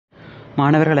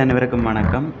மாணவர்கள் அனைவருக்கும்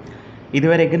வணக்கம்.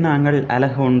 இதுவரைக்கும் நாங்கள்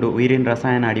அலகு 1 உயிரின்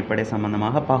ரசாயன அடிப்படை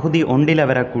சம்பந்தமாக பகுதி 1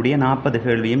 வரக்கூடிய 40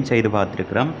 கேள்வியும் செய்து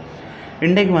பார்த்துருக்கிறோம்.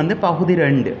 இன்றைக்கு பகுதி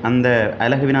 2 அந்த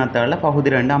அலகு வினாத்தாளில்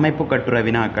பகுதி 2 அமைப்பு கட்டுரை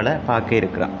வினாக்களை பார்க்க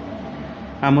இருக்கிறோம்.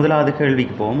 முதலாவது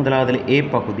கேள்விக்கு போவோம். முதலாவது ஏ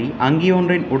பகுதி,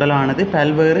 அங்கியொன்றின் உடலானது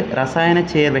பல்வேறு ரசாயன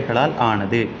சேர்வைகளால்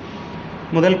ஆனது.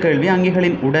 முதல் கேள்வி,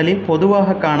 அங்கிகளின் உடலில்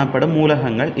பொதுவாக காணப்படும்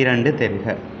மூலகங்கள் 2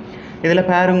 தெரிக. இதில்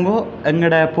பாருங்கோ,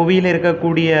 எங்களோட புவியில்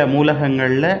இருக்கக்கூடிய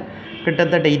மூலகங்களில்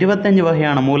கிட்டத்தட்ட 25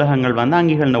 வகையான மூலகங்கள்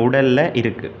அங்கிகளின் உடலில்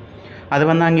இருக்குது. அது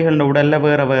அங்கிகளின் உடலில்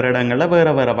வேறு வேறு இடங்களில்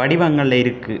வேறு வேறு வடிவங்களில்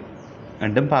இருக்குது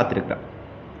என்றும் பார்த்துருக்கோம்.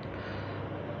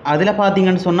 அதில்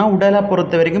பார்த்திங்கன்னு சொன்னால் உடலை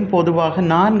பொறுத்த வரைக்கும் பொதுவாக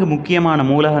 4 முக்கியமான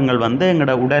மூலகங்கள்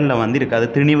எங்களோட உடலில் இருக்குது.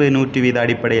 அது திணிவு 100%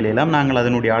 அடிப்படையிலெல்லாம் நாங்கள்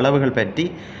அதனுடைய அளவுகள் பற்றி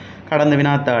கடந்த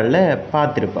வினாத்தாளில்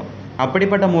பார்த்துருப்போம்.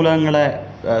 அப்படிப்பட்ட மூலகங்களை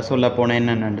சொல்ல போனால்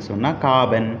என்னென்னு சொன்னால்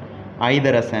கார்பன்,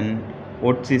 ஐதரசன்,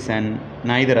 ஒட்சிசன்,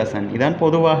 நைதரசன் இதான்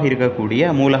பொதுவாக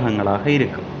இருக்கக்கூடிய மூலகங்களாக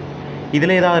இருக்கும்.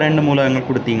 இதில் ஏதாவது 2 மூலகங்கள்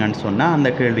கொடுத்தீங்கன்னு சொன்னால் அந்த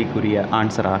கேள்விக்குரிய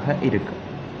ஆன்சராக இருக்கும்.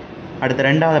 அடுத்த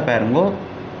 2வது பாருங்கோ,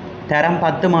 தரம்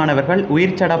 10 மாணவர்கள்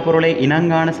உயிர் சடப்பொருளை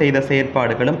இனங்காண செய்த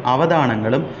செயற்பாடுகளும்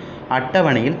அவதானங்களும்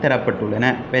அட்டவணையில் தரப்பட்டுள்ளன.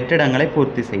 வெற்றிடங்களை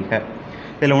பூர்த்தி செய்க.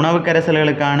 இதில் உணவு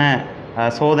கரைசல்களுக்கான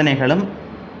சோதனைகளும்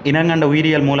இனங்கண்ட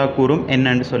உயிரியல் மூலக்கூறும்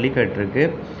என்னன்னு சொல்லி கேட்டிருக்கு.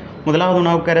 முதலாவது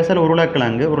உணவு கரைசல்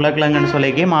உருளைக்கிழங்குன்னு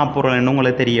சொல்லிக்கே மாப்பொருள் என்று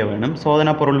உங்களுக்கு தெரிய வேணும்.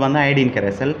 சோதனை பொருள் அயோடின்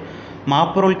கரைசல்.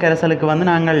 மாப்பொருள் கரைசலுக்கு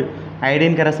நாங்கள்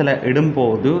அயோடின் கரைசலை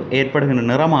இடும்போது ஏற்படுகின்ற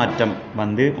நிறமாற்றம்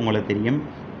உங்களுக்கு தெரியும்,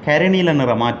 கருநீல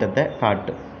நிற மாற்றத்தை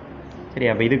காட்டும். சரி,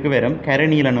 அப்போ இதுக்கு வெறும்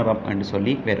கருநீல நிறம் என்று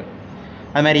சொல்லி வரும்.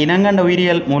 அது மாதிரி இனங்கண்ட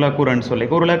உயிரியல் மூலக்கூறுன்னு சொல்லி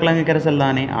உருளைக்கிழங்கு கரைசல்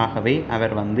தானே. ஆகவே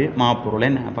அவர் மாப்பொருள்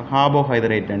என்ன, அப்போ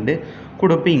கார்போஹைட்ரேட் என்று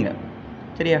கொடுப்பீங்க.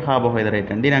 சரியா,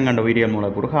 கார்போஹைட்ரேட் இனங்கண்ட உயிரியல்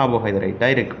மூலக்கூறு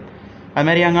கார்போஹைட்ரேட்டாக இருக்கும். அது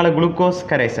மாதிரி அங்கால குளுக்கோஸ்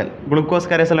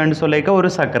கரைசல்னு சொல்லிக்க ஒரு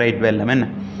சர்க்கரைட் வெல்லம் என்ன.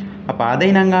 அப்போ அதை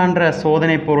நாங்கன்ற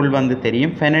சோதனை பொருள்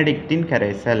தெரியும், ஃபெனடிக்டின்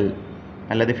கரைசல்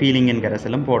அல்லது ஃபீலிங்கின்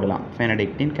கரைசலும் போடலாம்.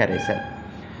 ஃபெனடிக்டின் கரைசல்.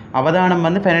 அவதானம்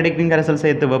ஃபெனடிக்டின் கரைசல்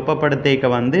சேர்த்து வெப்பப்படுத்திக்க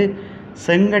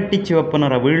செங்கட்டி சிவப்பு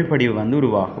நிற வீழ்படிவு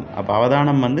உருவாகும். அப்போ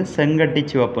அவதானம் செங்கட்டி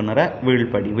சிவப்பு நிற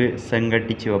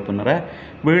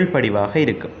வீழ்படிவாக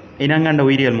இருக்கும். இனங்கண்ட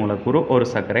உயிரியல் மூலக்கூறு ஒரு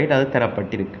சர்க்கரைட், அது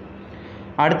தரப்பட்டிருக்கு.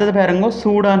 அடுத்தது பாருங்க,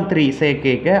 சூடான் 3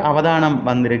 சேர்க்கைக்க அவதானம்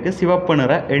சிவப்பு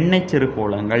நிற எண்ணெய்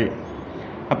சிறுகோளங்கள்.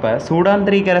 அப்போ சூடான்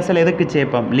 3 கரைசல் எதுக்கு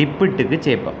சேர்ப்போம், லிப்பிட்டுக்கு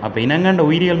சேர்ப்போம். அப்போ இனங்கண்ட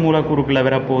உயிரியல் மூலக்கூறுக்குள்ள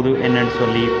வரப்போகுது என்னன்னு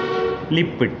சொல்லி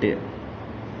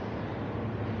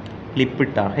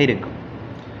லிப்பிட்டாக இருக்கும்.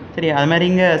 சரி, அது மாதிரி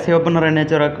இங்கே சிவப்பு நிற எண்ணெய்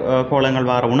சிறு கோளங்கள்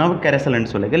வர உணவு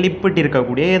கரைசல்னு சொல்லிக்க லிப்பிட்டு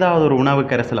இருக்கக்கூடிய ஏதாவது ஒரு உணவு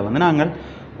கரைசலை நாங்கள்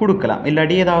கொடுக்கலாம்.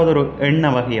 இல்லாட்டி ஏதாவது ஒரு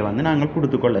எண்ணெய் வகையை நாங்கள்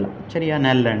கொடுத்து கொள்ளலாம். சரியா,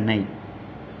 நல்லெண்ணெய்,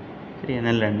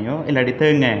 நல்லெண்ணெயோ இல்லாட்டி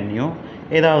தேங்காய் எண்ணெயோ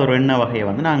ஏதாவது ஒரு எண்ணெய்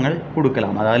வகையை நாங்கள்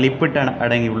கொடுக்கலாம். அதாவது லிப்பிட்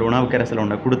அடங்கி உள்ள உணவு கரைசல்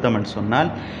ஒன்றை கொடுத்தோம்னு சொன்னால்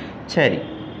சரி.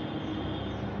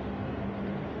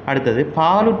 அடுத்தது,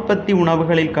 பால் உற்பத்தி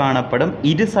உணவுகளில் காணப்படும்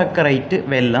இருசர்க்கரைட்டு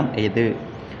வெல்லம் எது?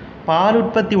 பால்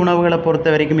உற்பத்தி உணவுகளை பொறுத்த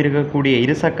வரைக்கும் இருக்கக்கூடிய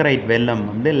இருசர்க்கரைட் வெல்லம்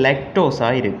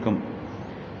லெக்டோஸாக இருக்கும்.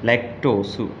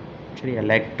 லெக்டோஸு. சரியா,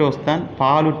 லெக்டோஸ் தான்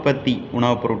பால் உற்பத்தி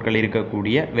உணவுப் பொருட்கள்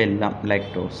இருக்கக்கூடிய வெல்லம்,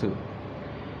 லெக்டோஸு.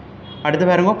 அடுத்து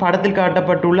பாருங்க, படத்தில்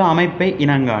காட்டப்பட்டுள்ள அமைப்பை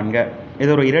இனங்காண்க. இது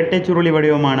ஒரு இரட்டை சுருளி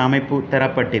வடிவமான அமைப்பு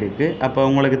தரப்பட்டிருக்கு. அப்போ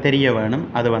உங்களுக்கு தெரிய வேணும்,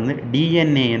 அது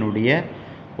டிஎன்ஏனுடைய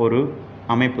ஒரு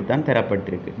அமைப்பு தான்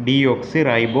தரப்பட்டிருக்கு. டியோக்சி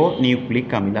ரைபோ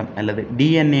நியூக்ளிக் அமிலம் அல்லது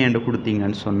டிஎன்ஏ என்று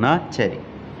கொடுத்தீங்கன்னு சொன்னால் சரி.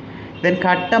 தென்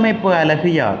கட்டமைப்பு அலகு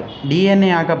யார்?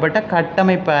 டிஎன்ஏ ஆக்கப்பட்ட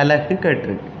கட்டமைப்பு அலகு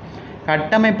கேட்டிருக்கு.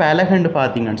 கட்டமைப்பு அலகுன்னு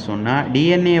பார்த்தீங்கன்னு சொன்னால்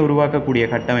டிஎன்ஏ உருவாக்கக்கூடிய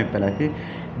கட்டமைப்பு அலகு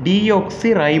டியோக்சி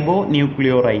ரைபோ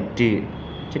நியூக்ளியோரைட்டு.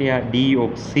 சரியா,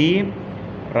 டியோக்சி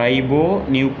ரைபோ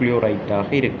நியூக்ளியோரைட்டாக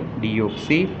இருக்கும்.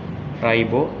 டியோக்சி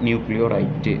ரைபோ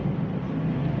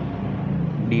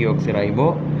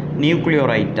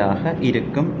நியூக்ளியோரைட்டாக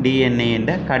இருக்கும் டிஎன்ஏ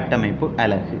என்ற கட்டமைப்பு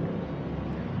அலகு.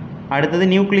 அடுத்தது,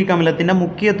 நியூக்ளிக் அமிலத்தின்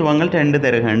முக்கியத்துவங்கள் 2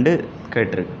 தருகண்டு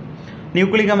கேட்டிருக்கு.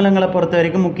 நியூக்ளிக் அமிலங்களை பொறுத்த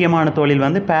வரைக்கும் முக்கியமான தொழில்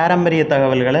பாரம்பரிய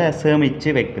தகவல்களை சேமித்து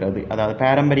வைக்கிறது. அதாவது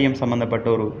பாரம்பரியம் சம்மந்தப்பட்ட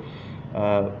ஒரு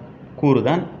கூறு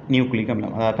தான் நியூக்ளிக்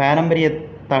அமிலம். அதாவது பாரம்பரிய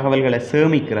தகவல்களை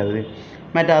சேமிக்கிறது,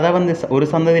 மற்ற அதை ஒரு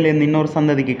சந்ததியிலேருந்து இன்னொரு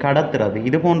சந்ததிக்கு கடத்துறது,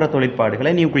 இது போன்ற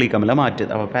தொழிற்பாடுகளை நியூக்ளிக் அமிலம்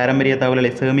ஆற்றுது. அப்போ பாரம்பரிய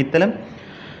தகவல்களை சேமித்தலும்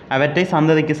அவற்றை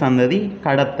சந்ததிக்கு சந்ததி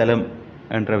கடத்தலும்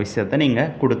என்ற விஷயத்தை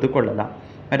நீங்கள் கொடுத்து கொள்ளலாம்.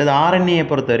 மற்றது ஆர்என்ஏயை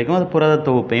பொறுத்த வரைக்கும் அது புரத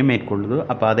தொகுப்பையும் மேற்கொள்ளுது.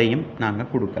 அப்போ அதையும் நாங்கள்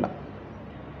கொடுக்கலாம்.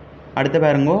 அடுத்து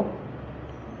பாருங்கோ,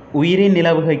 உயிரின்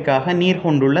நிலவுகைக்காக நீர்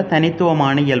கொண்டுள்ள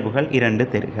தனித்துவமான இயல்புகள் 2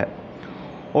 தெரிக.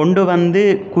 ஒன்று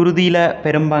குருதியில்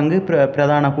பெரும்பங்கு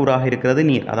பிரதான கூறாக இருக்கிறது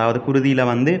நீர். அதாவது குருதியில்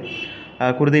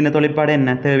குருதியின் தொழிற்பாடு என்ன,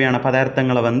 தேவையான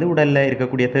பதார்த்தங்களை உடலில்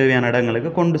இருக்கக்கூடிய தேவையான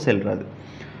இடங்களுக்கு கொண்டு செல்வது.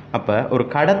 அப்போ ஒரு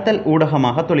கடத்தல்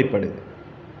ஊடகமாக தொழிற்படுது.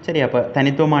 சரி, அப்போ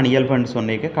தனித்துவமான இயல்புன்னு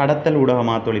சொன்னிக்க கடத்தல்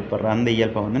ஊடகமாக தொழிற்படுற அந்த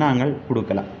இயல்பை வந்து நாங்கள்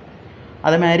கொடுக்கலாம்.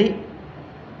 அது மாதிரி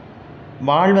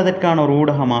வாழ்வதற்கான ஒரு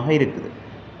ஊடகமாக இருக்குது.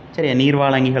 சரியா,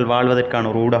 நீர்வாழ் வாழ்வதற்கான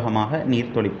ஒரு ஊடகமாக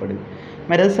நீர் தொழிற்படுது.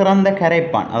 மற்ற சிறந்த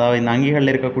கரைப்பான், அதாவது இந்த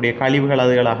அங்கிகளில் இருக்கக்கூடிய கழிவுகள்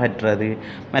அதுகள் அகற்றுறது,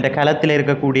 மற்ற களத்தில்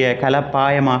இருக்கக்கூடிய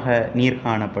கலப்பாயமாக நீர்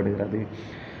காணப்படுகிறது.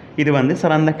 இது வந்து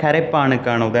சிறந்த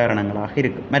கரைப்பானுக்கான உதாரணங்களாக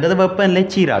இருக்குது. மற்றது வெப்பநிலை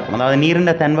சீராக்கும், அதாவது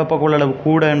நீரின் தன்வெப்ப கொள்ளளவு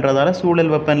கூடன்றதால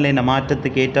சூழல் வெப்பநிலை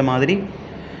மாற்றத்துக்கு ஏற்ற மாதிரி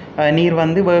நீர்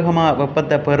வந்து வேகமாக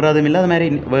வெப்பத்தை பெறுறதும் இல்லை, அது மாதிரி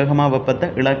வேகமாக வெப்பத்தை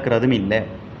இழக்கிறதும் இல்லை.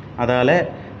 அதால்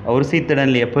ஒரு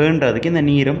சீர்திடநிலையை பேணுறதுக்கு இந்த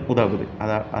நீரும் உதவுது.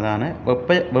 அதான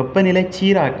வெப்பநிலை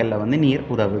சீராக்கல்ல வந்து நீர்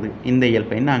உதவுது. இந்த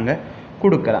இயல்பை நாங்கள்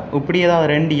கொடுக்கலாம். இப்படி ஏதாவது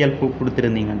 2 இயல்பு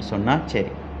கொடுத்துருந்தீங்கன்னு சொன்னால்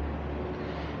சரி.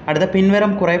 அடுத்த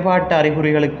பின்வரும் குறைபாட்டு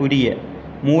அறிகுறிகளுக்குரிய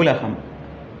மூலகம்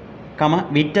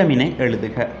விட்டமினை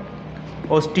எழுதுக.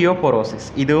 ஒஸ்டியோபொரோசிஸ்,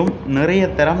 இதுவும் நிறைய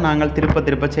தரம் நாங்கள்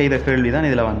திருப்ப செய்த கேள்வி தான்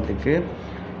இதில் வந்திருக்கு.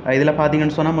 இதில்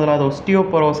பார்த்தீங்கன்னு சொன்னால் முதலாவது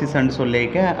ஒஸ்டியோபொரோசிஸ்ன்னு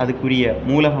சொல்லிக்க அதுக்குரிய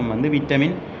மூலகம் வந்து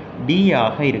விட்டமின் டி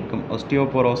ஆக இருக்கும்.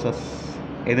 ஒஸ்டியோபொரோசஸ்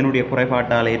எதனுடைய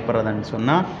குறைபாட்டால் ஏற்படுறதுன்னு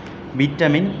சொன்னால்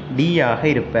விட்டமின் டி ஆக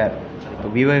இருப்பார்.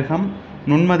 விவேகம்,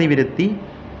 நுண்மதி விருத்தி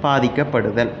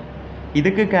பாதிக்கப்படுதல்,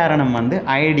 இதுக்கு காரணம் வந்து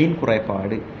அயடின்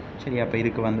குறைபாடு. சரி, அப்போ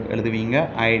இதுக்கு வந்து எழுதுவீங்க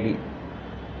அயடின்.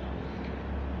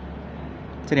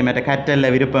 சரி, மற்ற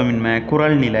கற்றலில் விருப்பமின்மை,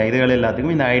 குரல் நிலை, இதுகள்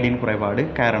எல்லாத்துக்கும் இந்த அயடின் குறைபாடு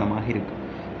காரணமாக இருக்கும்.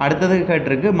 அடுத்தது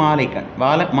கேட்டிருக்கு மாலைக்கண்.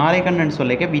 மாலைக்கண்ணுன்னு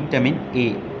சொல்லிக்க விட்டமின் ஏ.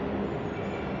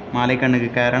 மாலைக்கண்ணுக்கு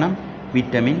காரணம்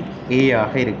விட்டமின் ஏ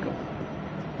ஆக இருக்கும்.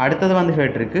 அடுத்தது வந்து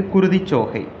கேட்டிருக்கு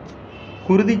குருதிச்சோகை.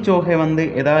 குருதிச்சோகை வந்து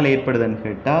எதால் ஏற்படுதுன்னு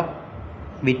கேட்டால்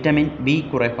விட்டமின் பி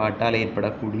குறைபாட்டால்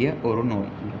ஏற்படக்கூடிய ஒரு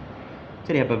நோய்.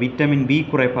 சரி, அப்போ விட்டமின் பி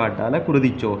குறைபாட்டால்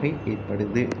குருதிச்சோகை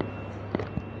ஏற்படுது.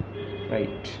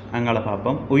 ரைட், அங்கால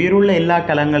பார்ப்போம். உயிருள்ள எல்லா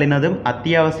கலங்களினதும்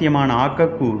அத்தியாவசியமான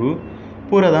ஆக்கக்கூறு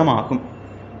புரதம் ஆகும்.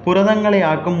 புரதங்களை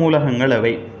ஆக்கும் மூலகங்கள்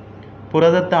அவை.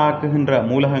 புரதத்தை ஆக்குகின்ற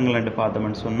மூலகங்கள் என்று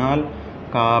பார்த்தோம்னு சொன்னால்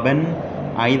கார்பன்,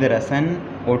 ஐதரசன்,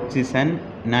 ஒட்சிசன்,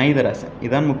 நைதரசன்,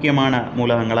 இதுதான் முக்கியமான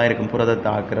மூலகங்களாக இருக்கும் புரதத்தை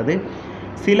ஆக்குறது.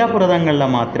 சில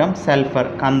புரதங்களில் மாத்திரம்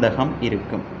சல்ஃபர், கந்தகம்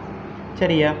இருக்கும்.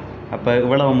 சரியா, அப்போ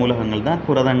இவ்வளவு மூலகங்கள் தான்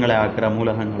புரதங்களை ஆக்குற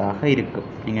மூலகங்களாக இருக்கும்.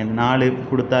 நீங்கள் இந்த 4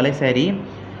 கொடுத்தாலே சரி.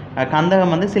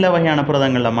 கந்தகம் வந்து சில வகையான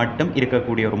புரதங்களில் மட்டும்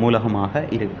இருக்கக்கூடிய ஒரு மூலகமாக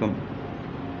இருக்கும்.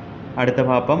 அடுத்த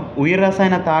பாப்பம். உயிர்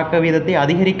ரசாயன தாக்க வீதத்தை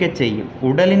அதிகரிக்க செய்யும்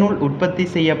உடலினுள் உற்பத்தி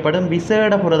செய்யப்படும்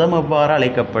விசேட புரதம் எவ்வாறு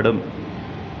அழைக்கப்படும்?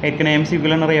 ஏற்கனவே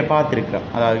எம்சிக்குள்ள நிறைய பார்த்துருக்கிறோம்.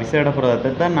 அதாவது விசேட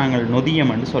புரதத்தை தான் நாங்கள்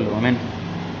நொதியம் என்று சொல்லுவோம்.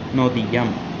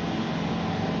 நொதியம்.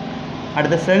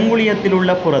 அடுத்த செங்குளியத்தில்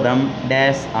உள்ள புரதம்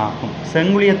டேஸ் ஆகும்.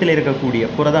 செங்குளியத்தில் இருக்கக்கூடிய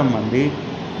புரதம் வந்து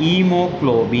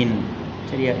ஈமோக்ளோபின்.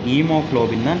 சரியா,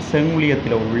 ஈமோக்ளோபின் தான்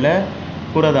செங்குளியத்தில் உள்ள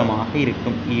புரதமாக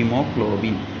இருக்கும்.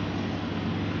 ஈமோக்ளோபின்.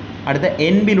 அடுத்த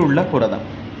என்பில் உள்ள புரதம்.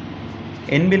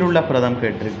 என்பில் உள்ள புரதம்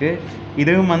கேட்டிருக்கு.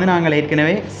 இதுவும் வந்து நாங்கள்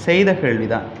ஏற்கனவே செய்த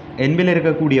கேள்விதான். என்பில்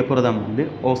இருக்கக்கூடிய புரதம் வந்து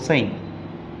ஒசைன்.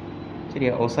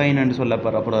 சரியா, ஒசைன் என்று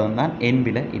சொல்லப்படுற புரதம் தான்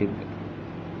என்பில் இருக்கு.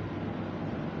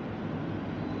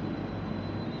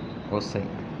 ஒசைன்.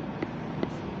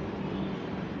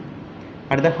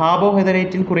 அடுத்த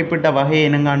கார்போஹைட்ரேட்டின் குறிப்பிட்ட வகையை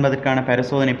இனங்காண்பதற்கான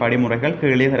பரிசோதனை படிமுறைகள்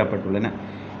கீழே தரப்பட்டுள்ளன.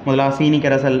 முதலாக சீனி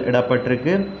கரைசல்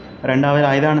இடப்பட்டிருக்கு. 2வது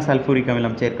ஐதான சல்ஃபூரிக்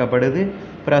அமிலம் சேர்க்கப்படுது.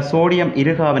 அப்புறம் சோடியம்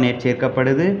இருகார்பனேட்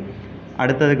சேர்க்கப்படுது.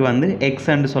 அடுத்ததுக்கு வந்து எக்ஸ்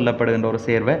என்று சொல்லப்படுகின்ற ஒரு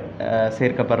சேர்வை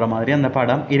சேர்க்கப்படுற மாதிரி அந்த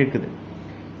படம் இருக்குது.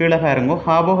 கீழே பாருங்கோ,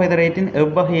 கார்போஹைட்ரேட்டின்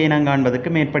எவ்வகையை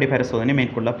இனங்காண்பதற்கு மேற்படி பரிசோதனை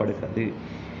மேற்கொள்ளப்படுகிறது.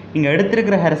 இங்கே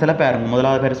எடுத்திருக்கிற கரைசலை பாருங்க.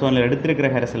 முதலாவது பரிசோதனையில் எடுத்திருக்கிற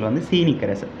கரைசல் வந்து சீனி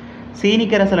கரைசல். சீனி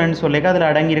கரைசல்னு சொல்லிக்க அதில்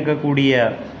அடங்கி இருக்கக்கூடிய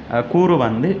கூறு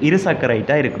வந்து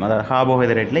இருசக்கரைட்டாக இருக்கும். அதாவது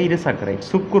கார்போஹைட்ரேட்டில் இருசக்கரைட்,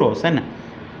 சுக்குரோஸ். என்ன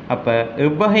அப்போ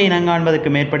எவ்வகை இனங்காண்பதற்கு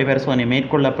மேற்படி பரிசோதனை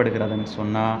மேற்கொள்ளப்படுகிறதுன்னு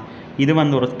சொன்னால் இது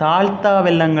வந்து ஒரு தாழ்த்தா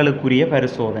வெள்ளங்களுக்குரிய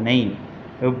பரிசோதனை.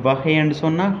 எவ்வகைன்னு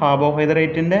சொன்னால்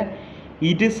கார்போஹைட்ரேட்டின்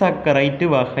இருசக்கரைட்டு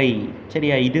வகை.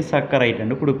 சரியா,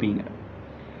 இருசக்கரைட்டுன்னு கொடுப்பீங்க.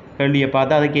 கேள்வியை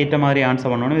பார்த்தா அதுக்கேற்ற மாதிரி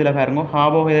ஆன்சர் பண்ணணும். இதில் பாருங்க,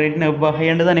 கார்போஹைட்ரேட்னு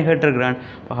எவ்வகைன்னு தான் கேட்டிருக்கிறான்.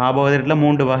 இப்போ கார்போஹைட்ரேட்டில்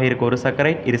 3 வகை இருக்குது. ஒரு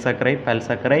சக்கரைட், இருசக்கரைட்,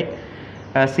 பல்சக்கரைட்.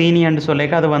 சீனின்னு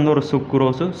சொல்லிக்க அது வந்து ஒரு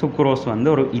சுக்குரோஸு. சுக்குரோஸ் வந்து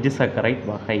ஒரு இருசக்கரைட்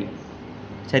வகை.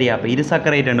 சரியா, அப்போ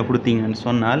இருசக்கரைட்டுன்னு கொடுத்தீங்கன்னு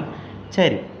சொன்னால்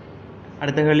சரி.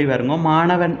 அடுத்த கேள்வி பாருங்க.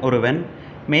 மாணவன் ஒருவன்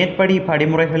மேற்படி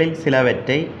படிமுறைகளில்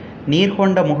சிலவற்றை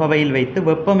நீர்கொண்ட முகவையில் வைத்து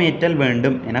வெப்பமேற்றல்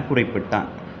வேண்டும் என குறிப்பிட்டான்.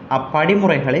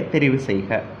 அப்படிமுறைகளை தெரிவு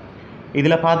செய்க.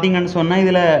 இதில் பார்த்தீங்கன்னு சொன்னால்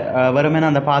இதில் வெறுமனே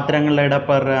அந்த பாத்திரங்களில்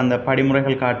இடப்படுற அந்த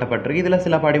படிமுறைகள் காட்டப்பட்டிருக்கு. இதில்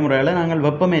சில படிமுறைகளை நாங்கள்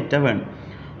வெப்பமேற்ற வேண்டும்.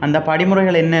 அந்த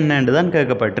படிமுறைகள் என்னென்னு தான்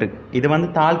கேட்கப்பட்டிருக்கு. இது வந்து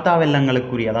தாழ்த்தா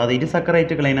வெள்ளங்களுக்குரிய, அதாவது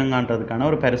இருசக்கரைட்டுகளை இனங்காண்றதுக்கான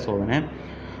ஒரு பரிசோதனை.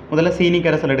 முதல்ல சீனி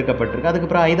கரைசல் எடுக்கப்பட்டிருக்கு.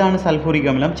 அதுக்கப்புறம் ஐதான சல்ஃபூரிக்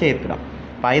அமிலம் சேர்க்கிறோம்.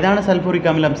 ஐதான சல்ஃபூரிக்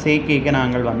அமிலம் சேர்க்கைக்கு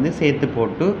நாங்கள் வந்து சேர்த்து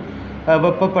போட்டு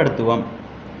வெப்பப்படுத்துவோம்.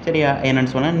 சரியா?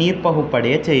 என்னென்னு சொன்னால் நீர்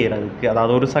பகுப்படைய செய்கிறதுக்கு,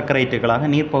 அதாவது ஒரு சர்க்கரைட்டுகளாக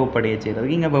நீர் பகுப்படைய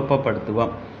செய்கிறதுக்கு இங்கே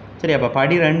வெப்பப்படுத்துவோம். சரி, அப்போ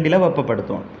படி 2ல்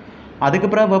வெப்பப்படுத்துவோம்.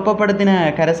 அதுக்கப்புறம் வெப்பப்படுத்தின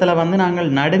கரைசலை வந்து நாங்கள்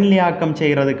நடுநிலையாக்கம்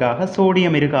செய்கிறதுக்காக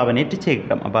சோடியம் இருகார்பனேட்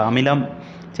சேர்க்கிறோம். அப்போ அமிலம்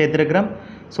சேர்த்துருக்கிறோம்,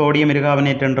 சோடியம்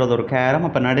இருகார்பனேட்ன்றது ஒரு கேரம்.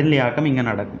 அப்போ நடுநிலையாக்கம் இங்கே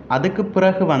நடக்கும். அதுக்கு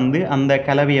பிறகு வந்து அந்த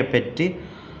கலவையை பெற்று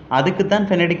அதுக்குத்தான்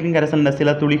ஃபெனடிக்டின் கரைசலில்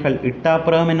சில துளிகள்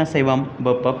இட்டாப்புறம் என்ன செய்வோம்,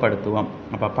 வெப்பப்படுத்துவோம்.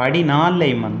 அப்போ படி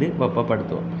 4லையும் வந்து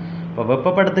வெப்பப்படுத்துவோம். இப்போ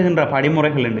வெப்பப்படுத்துகின்ற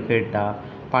படிமுறைகள் என்று கேட்டால்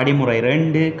படிமுறை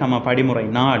 2, படிமுறை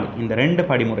 4 இந்த 2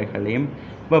 படிமுறைகளையும்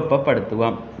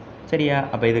வெப்பப்படுத்துவோம். சரியா?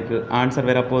 அப்போ இதுக்கு ஆன்சர்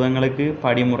வரப்போதங்களுக்கு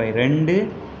படிமுறை 2,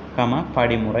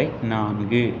 படிமுறை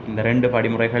 4 இந்த 2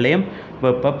 படிமுறைகளையும்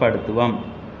வெப்பப்படுத்துவோம்.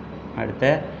 அடுத்த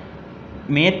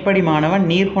மேற்படி மாணவன்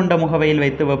நீர் கொண்ட முகவையில்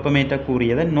வைத்து வெப்பமேற்ற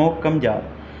கூறியதன் நோக்கம் யார்?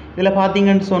 இதில்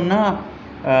பார்த்தீங்கன்னு சொன்னால்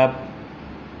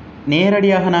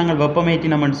நேரடியாக நாங்கள்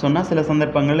வெப்பமேற்றினோம்னு சொன்னால் சில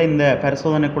சந்தர்ப்பங்களில் இந்த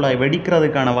பரிசோதனை குழாய்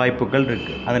வெடிக்கிறதுக்கான வாய்ப்புகள்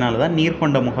இருக்குது. அதனால தான் நீர்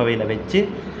கொண்ட முகவையில் வச்சு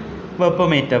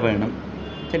வெப்பமேற்ற வேணும்.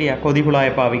 சரியா? கொதி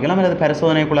குழாயை பாவிக்கலாம், அல்லது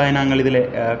பரிசோதனை குழாயை நாங்கள் இதில்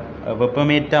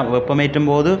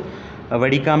வெப்பமேற்றும் போது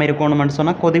வெடிக்காமல் இருக்கணும்னு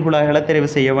சொன்னால் கொதி குழாய்களை தெரிவு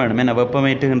செய்ய வேணும். ஏன்னா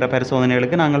வெப்பமேற்றுகின்ற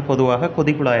பரிசோதனைகளுக்கு நாங்கள் பொதுவாக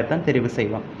கொதி குழாயைத்தான் தெரிவு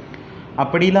செய்வோம்.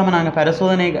 அப்படி இல்லாமல் நாங்கள்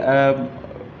பரிசோதனை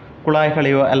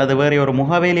குழாய்களையோ அல்லது வேறு ஒரு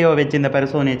முகவையிலையோ வச்சு இந்த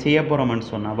பரிசோதனையை செய்ய போகிறோம்னு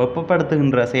சொன்னால்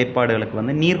வெப்பப்படுத்துகின்ற செயற்பாடுகளுக்கு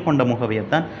வந்து நீர் கொண்ட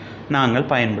முகவையைத்தான் நாங்கள்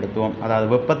பயன்படுத்துவோம். அதாவது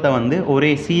வெப்பத்தை வந்து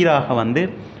ஒரே சீராக வந்து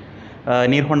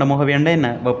நீர் கொண்ட முகவையண்டா என்ன,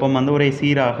 வெப்பம் வந்து ஒரே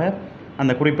சீராக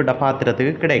அந்த குறிப்பிட்ட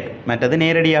பாத்திரத்துக்கு கிடைக்கும். மற்றது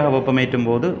நேரடியாக வெப்பமேற்றும்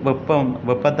போது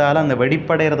வெப்பத்தால் அந்த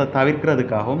வெடிப்படைகிறதை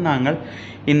தவிர்க்கிறதுக்காகவும் நாங்கள்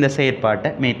இந்த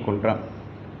செயற்பாட்டை மேற்கொள்கிறோம்.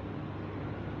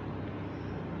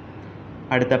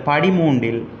 அடுத்த படி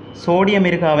 3ல் சோடியம்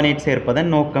இருகார்பனேட் சேர்ப்பதன்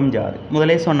நோக்கம் யாது?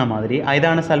 முதலே சொன்ன மாதிரி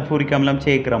ஐதான சல்ஃபூரிக் அமிலம்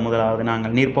சேர்க்கிறோம் முதலாவது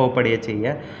நாங்கள் நீர் பகுப்படைய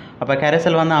செய்ய. அப்போ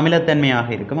கரைசல் வந்து அமிலத்தன்மையாக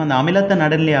இருக்கும். அந்த அமிலத்தை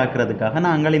நடுநிலை ஆக்கிறதுக்காக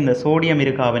நாங்கள் இந்த சோடியம்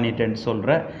இருகார்பனேட்னு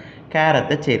சொல்கிற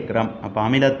கேரத்தை சேர்க்கிறோம். அப்போ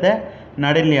அமிலத்தை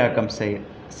நடுநிலையாக்கம்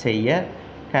செய்ய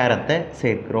கேரத்தை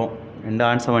சேர்க்கிறோம். 2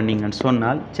 ஆன்சர் வந்தீங்கன்னு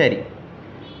சொன்னால் சரி.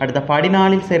 அடுத்த படி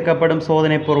 4ல் சேர்க்கப்படும்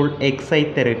சோதனை பொருள் எக்ஸை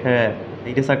தருக.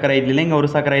 இரு சக்கரைட்டில் இங்கே ஒரு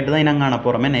சக்கரைட்டு தான் இனங்காண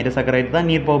போகிறோம். என்ன இரு சக்கரைட்டு தான்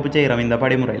நீர் பகுப்பு செய்கிறோம் இந்த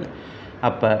படிமுறையில்.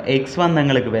 அப்போ எக்ஸ் வந்து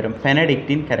எங்களுக்கு வரும்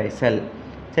ஃபெனடிக்டின் கரைசல்.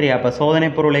 சரி, அப்போ சோதனை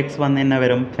பொருள் எக்ஸ் வந்து என்ன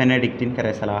வரும், ஃபெனடிக்டின்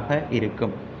கரைசலாக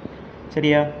இருக்கும்.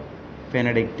 சரியா?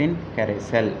 ஃபெனடிக்டின்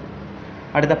கரைசல்.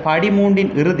 அடுத்த படி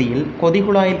 3ன் இறுதியில்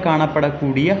கொதிகுழாயில்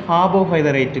காணப்படக்கூடிய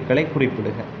கார்போஹைட்ரேட்டுகளை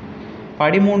குறிப்பிடுக.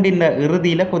 படி 3ன்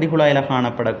இறுதியில் கொதிகுழாயில்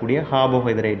காணப்படக்கூடிய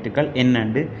கார்போஹைட்ரேட்டுகள்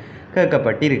என்னென்று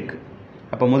கேட்கப்பட்டிருக்கு.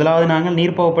 அப்போ முதலாவது நாங்கள்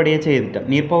நீர் பகுப்படைய செய்துட்டோம்.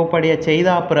 நீர் பகுப்படைய செய்த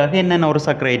பிறகு என்னென்ன ஒரு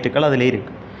சர்க்கரைட்டுகள் அதில்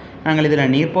இருக்குது. நாங்கள்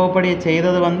இதில் நீர் பகுப்படைய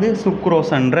செய்தது வந்து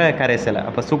சுக்ரோஸ்ன்ற கரைசலை.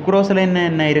 அப்போ சுக்ரோஸில்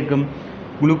என்ன இருக்கும்,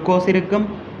 குளுக்கோஸ் இருக்கும்,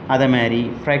 அதே மாதிரி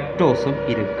ஃப்ரக்டோஸும்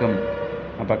இருக்கும்.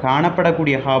 அப்போ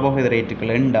காணப்படக்கூடிய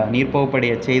கார்போஹைட்ரேட்டுகள் எண்டா நீர்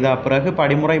பகுப்படைய செய்த பிறகு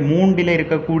படிமுறை 3ல்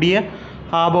இருக்கக்கூடிய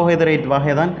கார்போஹைட்ரேட்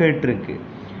வகை தான் கேட்டிருக்கு.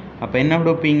 அப்போ என்ன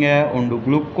கொடுப்பீங்க, ஒன்று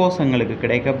குளுக்கோஸ் எங்களுக்கு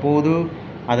கிடைக்க போகுது,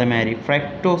 அதே மாதிரி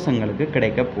ஃப்ரக்டோஸ் எங்களுக்கு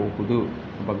கிடைக்க போகுது.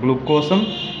 அப்போ குளுக்கோஸும்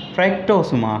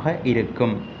ஃப்ரக்டோஸுமாக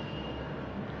இருக்கும்.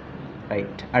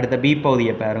 ரைட். அடுத்த பி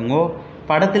பகுதியை பாருங்கோ.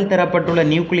 படத்தில் தரப்பட்டுள்ள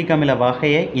நியூக்ளிக் அமில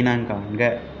வகையை இனங்காண்க.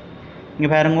 இங்கே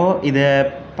பாருங்கோ, இதை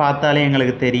பார்த்தாலே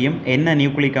எங்களுக்கு தெரியும் என்ன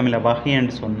நியூக்ளிக் அமில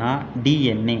வகைன்னு சொன்னால்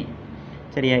டிஎன்ஏ.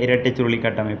 சரியா? இரட்டை சுருளி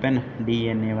கட்டமைப்பு என்ன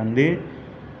டிஎன்ஏ வந்து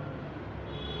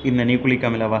இந்த நியூக்ளிக்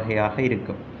அமில வகையாக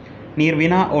இருக்கும். நீர்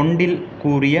வினா 1ல்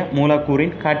கூறிய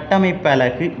மூலக்கூறின்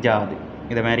கட்டமைப்பலகு யாது?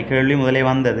 இதை மாதிரி கேள்வி முதலே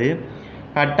வந்தது.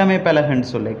 கட்டமைப்பலகுன்னு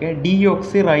சொல்லிக்க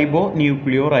டியோக்சி ரைபோ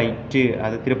நியூக்ளியோரைட்டு,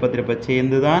 அது திருப்ப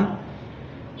சேர்ந்து தான்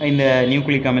இந்த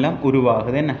நியூக்ளிக் அமிலம்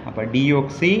உருவாகுது. என்ன அப்போ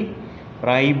டியோக்சி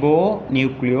ரைபோ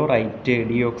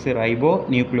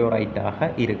நியூக்ளியோரைட்டாக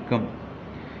இருக்கும்.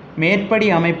 மேற்படி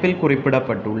அமைப்பில்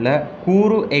குறிப்பிடப்பட்டுள்ள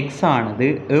கூறு எக்ஸ் ஆனது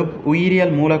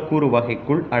உயிரியல் மூலக்கூறு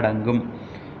வகைக்குள் அடங்கும்.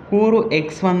 கூறு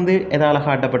எக்ஸ் வந்து எதால்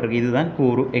காட்டப்பட்டிருக்கு, இதுதான்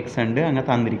கூறு எக்ஸ் அண்டு அங்கே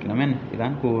தந்திருக்கணும்.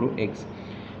 இதுதான் கூறு எக்ஸ்.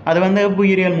 அது வந்து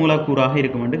உயிரியல் மூலக்கூறாக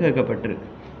இருக்கும் என்று கேட்கப்பட்டிருக்கு.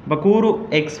 இப்போ கூறு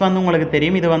எக்ஸ் வந்து உங்களுக்கு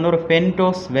தெரியும், இது வந்து ஒரு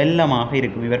பென்டோஸ் வெல்லமாக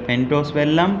இருக்கும். இவர் பென்டோஸ்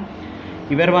வெல்லம்,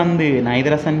 இவர் வந்து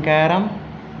நைட்ரசன் கேரம்,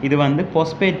 இது வந்து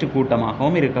பொஸ்பேட்டு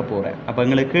கூட்டமாகவும் இருக்க போகிறார். அப்போ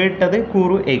எங்களுக்கு கேட்டது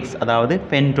கூறு எக்ஸ், அதாவது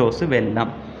பென்டோஸு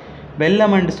வெல்லம்.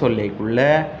 வெல்லம்னு சொல்லிக்குள்ள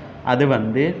அது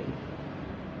வந்து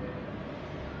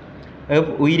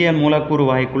உயிரியல் மூலக்கூறு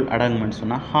வகைக்குள் அடங்கும்னு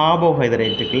சொன்னால்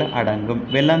கார்போஹைட்ரேட்டுக்குள்ளே அடங்கும்.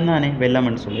 வெல்லம் தானே,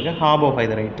 வெல்லம்னு சொல்லிக்க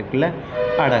கார்போஹைட்ரேட்டுக்குள்ளே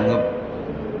அடங்கும்.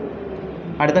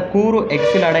 அடுத்த கூறு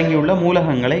எக்ஸில் அடங்கியுள்ள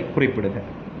மூலகங்களை குறிப்பிடுக.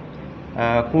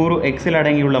 கூறு எக்ஸில்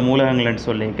அடங்கியுள்ள மூலகங்கள்னு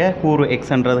சொல்லிக்க கூறு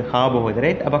எக்ஸ்ன்றது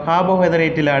கார்போஹைட்ரேட். அப்போ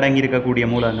கார்போஹைட்ரேட்டில் அடங்கி இருக்கக்கூடிய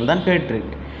மூலகங்கள் தான்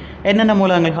கேட்டிருக்கு. என்னென்ன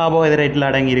மூலங்கள் கார்போஹைட்ரேட்டில்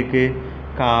அடங்கி இருக்குது?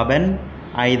 கார்பன்,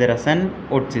 ஐதரசன்,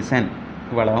 ஒட்சிசன்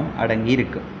இவ்வளவும் அடங்கி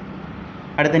இருக்குது.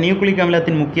 அடுத்த நியூக்ளிக்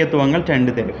அமிலத்தின் முக்கியத்துவங்கள்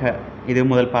 2 தருக. இது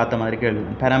முதல் பார்த்த மாதிரி கேள்வி.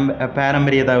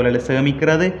 பாரம்பரிய தகவல்களை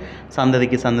சேமிக்கிறது,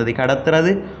 சந்ததிக்கு சந்ததி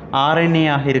கடத்துறது,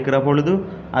 ஆர்என்ஏயாக இருக்கிற பொழுது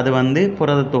அது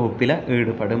புரத தொகுப்பில்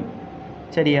ஈடுபடும்.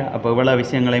 சரியா? அப்போ இவ்வளோ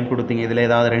விஷயங்களையும் கொடுத்தீங்க. இதில்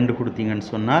ஏதாவது 2 கொடுத்தீங்கன்னு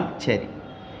சொன்னால் சரி.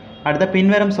 அடுத்த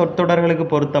பின்வரும் சொற்றொடர்களுக்கு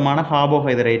பொருத்தமான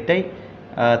கார்போஹைட்ரேட்டை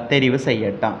தெரிவு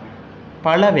செய்யட்டாம்.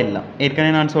 பழவெல்லம்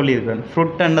ஏற்கனவே நான் சொல்லியிருக்கிறேன்.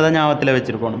 ஃப்ரூட்டுன்றதை ஞாபகத்தில்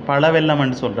வச்சுருக்கணும்.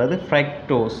 பழவெல்லம்னு சொல்கிறது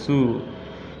ஃப்ரக்டோஸு.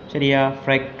 சரியா?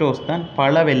 ஃப்ரக்டோஸ் தான்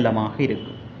பழவெல்லமாக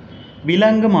இருக்கும்.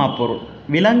 விலங்கு மாப்பொருள்.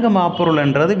 விலங்கு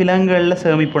மாப்பொருள்ன்றது விலங்குகளில்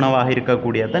சேமிப்புணவாக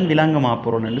இருக்கக்கூடியதான் விலங்கு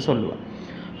மாப்பொருள் என்று சொல்லுவார்.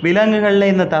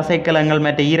 விலங்குகளில் இந்த தசைக்கலங்கள்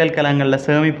மற்ற ஈரல் கலங்களில்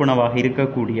சேமிப்புணவாக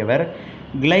இருக்கக்கூடியவர்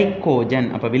கிளைக்கோஜன்.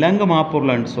 அப்போ விலங்கு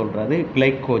மாப்பொருள்னு சொல்கிறது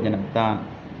கிளைக்கோஜனைத்தான்.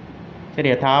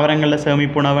 சரியா? தாவரங்களில்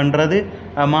சேமிப்புணவுன்றது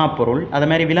மாப்பொருள். அது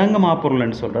மாதிரி விலங்கு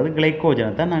மாப்பொருள்னு சொல்கிறது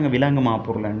கிளைக்கோஜனை தான் நாங்கள் விலங்கு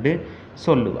மாப்பொருள்னு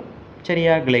சொல்லுவோம்.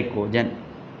 சரியா? கிளைக்கோஜன்.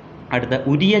 அடுத்த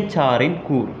உரியச்சாரின்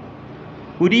கூறு.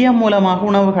 உரியம் மூலமாக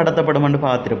உணவு கடத்தப்படும் என்று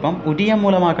பார்த்துருப்போம். உரியம்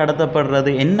மூலமாக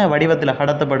கடத்தப்படுறது என்ன வடிவத்தில்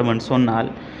கடத்தப்படும்னு சொன்னால்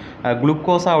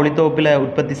குளுக்கோஸா ஒளித்தொகுப்பில்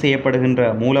உற்பத்தி செய்யப்படுகின்ற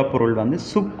மூலப்பொருள்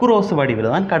சுக்குரோசு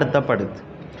வடிவில் தான் கடத்தப்படுது.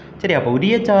 சரி, அப்போ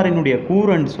உரியச்சாரினுடைய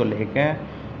கூறுன்னு சொல்லிக்க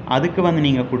அதுக்கு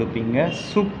நீங்கள் கொடுப்பீங்க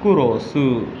சுக்குரோசு.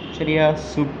 சரியா?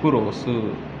 சுக்குரோசு.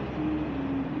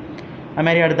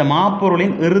 அதுமாதிரி அடுத்த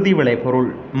மாப்பொருளின் இறுதி விளைபொருள்.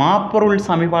 மாப்பொருள்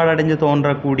சமிபாடு அடைஞ்சு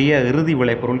தோன்றக்கூடிய இறுதி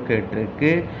விளைபொருள்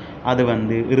கேட்டிருக்கு. அது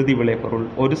இறுதி விளைபொருள்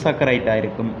ஒரு சக்கரைட்டாக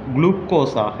இருக்கும்,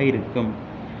 குளுக்கோஸாக இருக்கும்.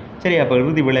 சரி, அப்போ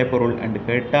இறுதி விளைபொருள் என்று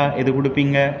கேட்டால் எது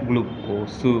கொடுப்பீங்க?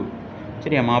 குளுக்கோஸு.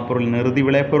 சரியா? மாப்பொருளின் இறுதி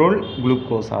விளைபொருள்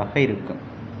குளுக்கோஸாக இருக்கும்.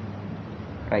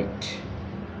 ரைட்.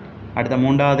 அடுத்த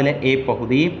 3வதுல ஏ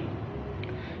பகுதி.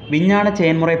 விஞ்ஞான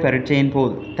செயன்முறை பரீட்சையின்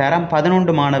போது தரம்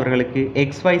 11 மாணவர்களுக்கு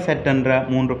XYZ என்ற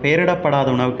 3 பெயரிடப்படாத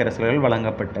உணவு கரைசல்கள்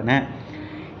வழங்கப்பட்டன.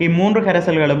 இம்மூன்று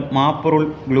கரைசல்களும் மாப்பொருள்,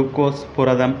 குளுக்கோஸ்,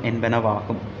 புரதம்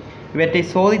என்பனவாகும். இவற்றை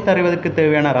சோதித்தறிவதற்கு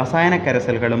தேவையான ரசாயன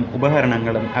கரைசல்களும்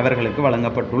உபகரணங்களும் அவர்களுக்கு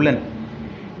வழங்கப்பட்டுள்ளன.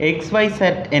 XYZ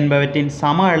என்பவற்றின்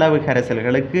சம அளவு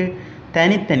கரைசல்களுக்கு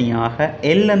தனித்தனியாக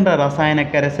L என்ற ரசாயன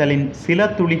கரைசலின் சில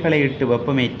துளிகளை இட்டு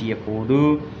வெப்பமேற்றிய போது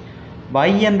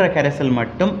Y என்ற கரைசல்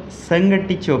மட்டும்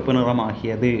செங்கட்டி சிவப்பு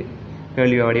நிறமாகியது.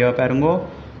 கேள்வி வடிவாக பாருங்கோ.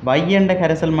 Y என்ற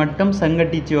கரைசல் மட்டும்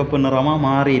செங்கட்டி சிவப்பு நிறமாக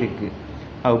மாறி இருக்கு.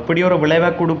 இப்படி ஒரு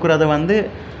விளைவை கொடுக்குறது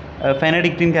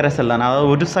ஃபெனடிக்டின் கரைசல் தான். அதாவது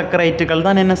ஒரு சக்கரைட்டுகள்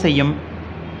தான் என்ன செய்யும்?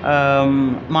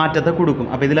 மாற்றத்தை கொடுக்கும்.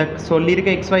 அப்போ இதில் சொல்லியிருக்க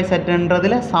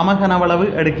XYZன்றதில் சமகனவளவு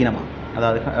எடுக்கணுமா?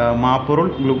 அதாவது மாப்பொருள்,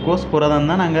 குளுக்கோஸ், புரதம்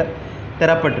தான் நாங்கள்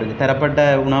தரப்பட்டிருக்கு. தரப்பட்ட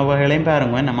உணவு வகைகளையும்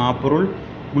பாருங்க. என்ன மாப்பொருள்,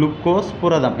 குளுக்கோஸ்,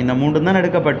 புரதம் இந்த 3 தான்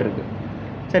எடுக்கப்பட்டிருக்கு.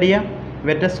 சரியா?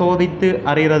 இவற்றை சோதித்து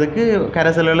அறிகிறதுக்கு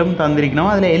கரைசல்களும் தந்திருக்கணும்.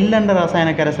 அதில் L என்ற ரசாயன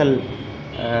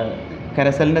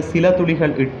கரைசல்ன்ற சில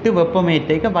துளிகள் இட்டு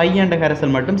வெப்பமேற்றைக்க Y என்ற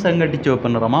கரைசல் மட்டும் செங்கட்டி சிவப்பு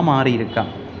நிறமாக மாறி இருக்கான்.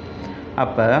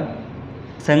 அப்போ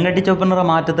செங்கட்டி சிவப்பு நிற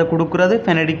மாற்றத்தை கொடுக்குறது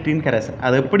ஃபெனடிக்டின் கரைசல்.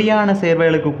 அது எப்படியான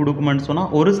சேர்வைகளுக்கு கொடுக்குமான்னு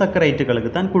சொன்னால் ஒரு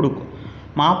சக்கரைட்டுகளுக்கு தான் கொடுக்கும்.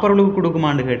 மாப்பொருளுக்கு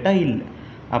கொடுக்குமான்னு கேட்டால் இல்லை.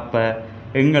 அப்போ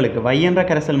எங்களுக்கு Y என்ற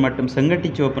கரைசல் மட்டும்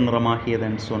செங்கட்டி சிவப்பு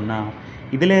நிறமாகியதுன்னு சொன்னால்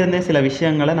இதிலிருந்தே சில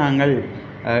விஷயங்களை நாங்கள்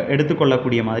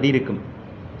எடுத்துக்கொள்ளக்கூடிய மாதிரி இருக்கும்.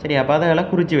 சரி, அப்போ அதெல்லாம்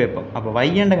குறித்து வைப்போம். அப்போ Y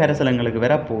என்ற கரைசல் எங்களுக்கு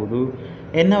வரப்போது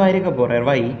என்னவா இருக்க போகிறார்?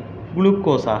 Y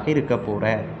குளுக்கோஸாக இருக்க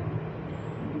போகிறார்.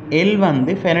 L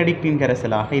ஃபெனடிக்டின்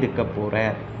கரைசலாக இருக்க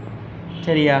போகிறார்.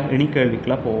 சரியா? இனி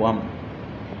கேள்விக்குள்ள போவோம்.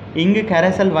 இங்கு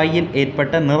கரைசல் Yயில்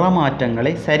ஏற்பட்ட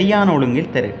நிறமாற்றங்களை சரியான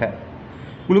ஒழுங்கில் தருக.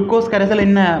 குளுக்கோஸ் கரைசல்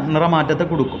என்ன நிறமாற்றத்தை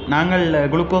கொடுக்கும்? நாங்கள்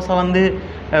குளுக்கோஸை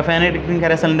ஃபெனடிக்டின்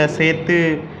கரைசல்ன்ற சேர்த்து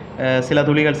சில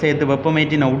துளிகள் சேர்த்து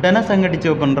வெப்பமேற்றின உடனே செங்கட்டி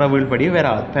சிவப்புன்ற வீழ்படி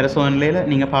வராது. பெருசோனிலையில்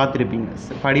நீங்கள் பார்த்துருப்பீங்க.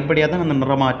 படிப்படியாக தான் அந்த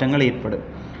நிறமாற்றங்கள் ஏற்படும்.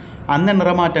 அந்த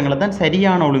நிறமாற்றங்களை தான்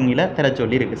சரியான ஒழுங்கில் தர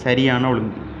சொல்லியிருக்கு. சரியான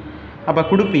ஒழுங்கு. அப்போ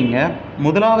கொடுப்பீங்க.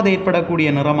 முதலாவது ஏற்படக்கூடிய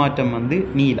நிறமாற்றம்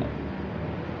நீலம்.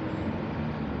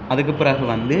 அதுக்கு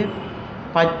பிறகு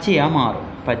பச்சையாக மாறும்.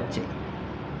 பச்சை.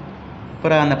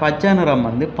 பிறகு அந்த பச்சை நிறம்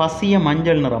பசிய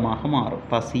மஞ்சள் நிறமாக மாறும்.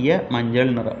 பசிய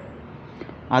மஞ்சள் நிறம்.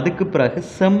 அதுக்கு பிறகு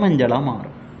செம்மஞ்சளாக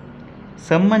மாறும்.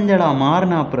 செம்மஞ்சளாக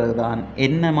மாறினா பிறகுதான்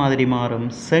என்ன மாதிரி மாறும்?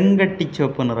 செங்கட்டி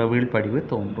சிவப்பு நிற வீழ்படிவு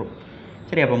தோன்றும்.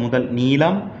 சரி, அப்போ முதல்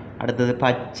நீலம், அடுத்தது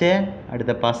பச்சை,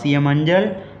 அடுத்த பசிய மஞ்சள்,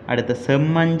 அடுத்த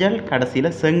செம்மஞ்சள்,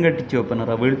 கடைசியில் செங்கட்டி சிவப்பு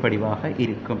நிற வீழ்படிவாக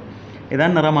இருக்கும்.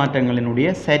 இதான் நிறமாற்றங்களினுடைய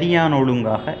சரியான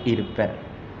ஒழுங்காக இருப்பார்.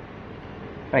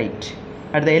 ரைட்.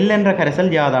 அடுத்த L என்ற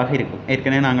கரைசல் யாதாக இருக்கும்?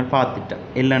 ஏற்கனவே நாங்கள் பார்த்துட்டோம்.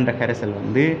 L என்ற கரைசல்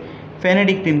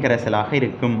ஃபெனடிக்டின் கரைசலாக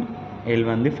இருக்கும். L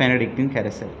ஃபெனடிக்டின்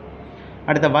கரைசல்.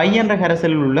 அடுத்த Y என்ற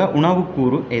கரைசலில் உள்ள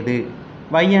உணவுக்கூறு எது?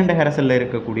 Y என்ற கரைசலில்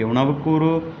இருக்கக்கூடிய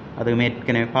உணவுக்கூறு அது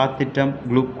ஏற்கனவே பார்த்துட்டோம்.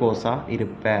 குளுக்கோஸாக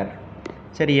இருப்பார்.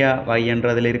 சரியா? Y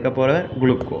என்றதில் இருக்க போகிறவர்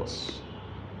குளுக்கோஸ்.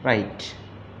 ரைட்.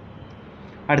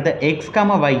 அடுத்த எக்ஸ்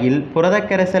Yயில் புரத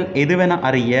கரைசல் எதுவென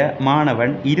அறிய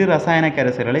மாணவன் இரு ரசாயன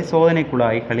கரைசல்களை சோதனை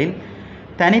குழாய்களில்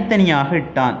தனித்தனியாக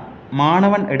இட்டான்.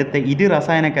 மாணவன் எடுத்த இரு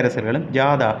ரசாயன கரைசல்களும்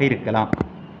ஜாதாக இருக்கலாம்.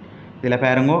 இதில்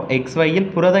பாருங்கோ, XYயில்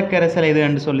புரத கரைசல் எது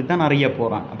என்று சொல்லித்தான் அறிய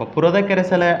போகிறான். அப்போ புரத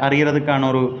கரைசலை அறியறதுக்கான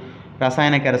ஒரு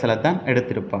ரசாயன கரைசலை தான்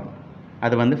எடுத்திருப்பான்.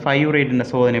 அது வந்து ஃபையூரேட்டின்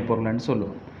சோதனை பொருள்னு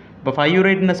சொல்லுவோம். இப்போ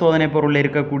ஃபையூரேட்டின் சோதனை பொருளில்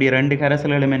இருக்கக்கூடிய 2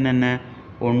 கரைசல்களும் என்னென்ன?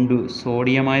 ஒன்று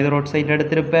சோடியம் ஹைட்ராக்சைடு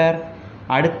எடுத்திருப்பார்,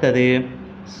 அடுத்தது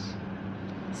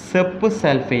செப்பு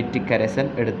சல்ஃபேட்டு கரைசல்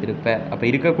எடுத்திருப்பார். அப்போ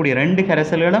இருக்கக்கூடிய 2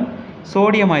 கரைசல்களும்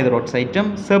சோடியம் ஹைட்ராக்சைடும்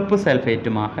செப்பு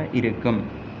சல்ஃபேட்டுமாக இருக்கும்.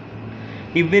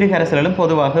 இவ்விரு கரைசல்களும்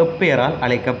பொதுவாக பெயரால்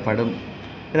அழைக்கப்படும்.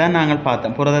 இதான் நாங்கள்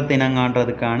பார்த்தோம் புரதத்தை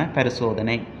இனங்காண்றதுக்கான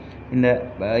பரிசோதனை.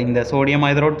 இந்த சோடியம்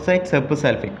ஹைட்ராக்சைடு செப்பு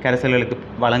சல்ஃபேட் கரைசல்களுக்கு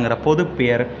வழங்குகிற பொது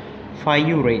பெயர்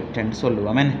ஃபையூரேட்னு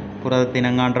சொல்லுவோம். புரதத்தை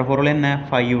இனங்காண்ற பொருள் என்ன?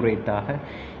 ஃபையூரேட்டாக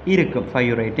இருக்கும்.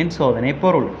 ஃபையூரேட்டின் சோதனை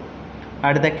பொருள்.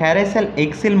 அடுத்த கரைசல்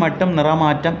எக்ஸில் மட்டும்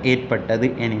நிறமாற்றம் ஏற்பட்டது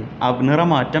எனில்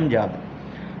நிறமாற்றம் ஜாது.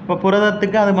 இப்போ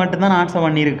புரதத்துக்கு அது மட்டும்தான் ஆன்சர்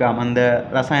பண்ணியிருக்காம் அந்த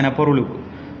ரசாயன பொருளுக்கு.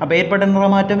 அப்போ ஏற்பட்ட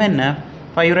நிறமாற்றம் என்ன?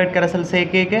 ஃபையூரேட் கரைசல்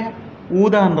சேர்க்க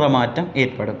ஊதா நிறமாற்றம்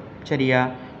ஏற்படும். சரியா?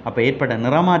 அப்போ ஏற்பட்ட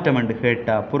நிறமாற்றம் என்று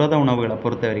கேட்டால் புரத உணவுகளை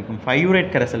பொறுத்த வரைக்கும்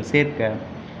ஃபையூரேட் கரைசல் சேர்க்க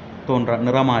தோன்ற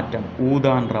நிறமாற்றம்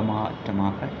ஊதா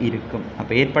நிறமாற்றமாக இருக்கும்.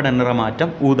 அப்போ ஏற்பட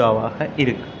நிறமாற்றம் ஊதாவாக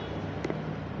இருக்கும்.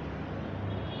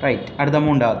 ரைட். அடுத்த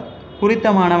 3வது, குறித்த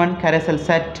மாணவன் கரைசல்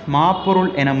சட் மாப்பொருள்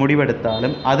என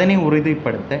முடிவெடுத்தாலும் அதனை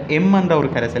உறுதிப்படுத்த எம் என்ற ஒரு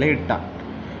கரைசலை இட்டான்.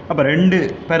 அப்போ 2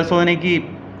 பரிசோதனைக்கு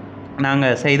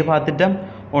நாங்கள் செய்து பார்த்துட்டோம்.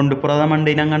 ஒன்று புரதம் அண்டு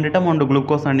இனம் கண்டுட்டோம், ஒன்று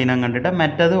குளுக்கோஸ் அண்டு இனம் கண்டுட்டோம்,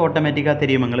 மற்றது ஆட்டோமேட்டிக்காக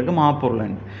தெரியும் எங்களுக்கு மாப்பொருள்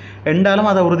அண்டு. ரெண்டாலும்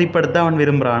அதை உறுதிப்படுத்த அவன்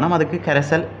விரும்புகிறானாம், அதுக்கு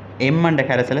கரைசல் எம் என்ற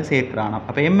கரைசலை சேர்க்கிறானாம்.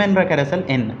 அப்போ எம் என்ற கரைசல்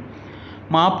என்ன?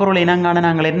 மாப்பொருள் இனங்கான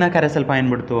நாங்கள் என்ன கரைசல்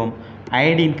பயன்படுத்துவோம்?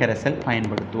 அயடின் கரைசல்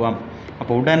பயன்படுத்துவோம்.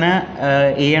 அப்போ உடனே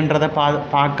ஏன்றதை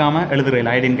பார்க்காம எழுதுறேன்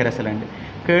அயடின் கரைசல் அண்டு.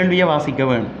 கேள்வியை வாசிக்க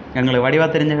வேணும். எங்களுக்கு வடிவாக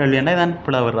தெரிஞ்ச கேள்வியாண்டா இதான்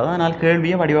பிளவுறது. அதனால்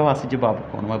கேள்வியை வடிவாக வாசித்து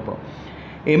பார்ப்போம். இப்போ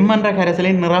எம் என்ற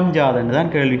கரைசலின் நிறம் ஜாதுன்னு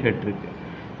தான் கேள்வி கேட்டிருக்கு.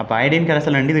 அப்போ அயடின்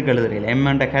கரைசல் அண்டு இதுக்கு எழுதுறேன். எம்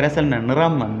என்ற கரைசல்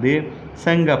நிறம் வந்து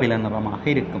செங்கபில நிறமாக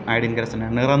இருக்கும். அயடின் கரைசல்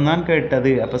நிறம் தான்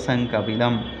கேட்டது. அப்போ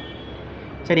செங்கபிலம்.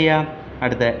 சரியா?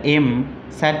 அடுத்த எம்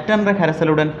சட்டென்ற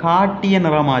கரைசலுடன் காட்டிய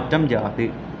நிறமாற்றம் ஜாது.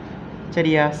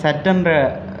 சரியா?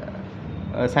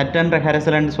 சட்டென்ற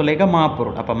கரைசல்னு சொல்லிக்க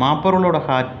மாப்பொருள். அப்போ மாப்பொருளோட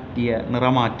காட்டிய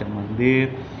நிறமாற்றம் வந்து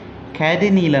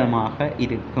கருநீலமாக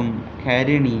இருக்கும்.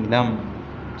 கருநீலம்.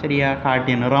 சரியா?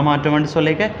 காட்டிய நிறமாற்றம்னு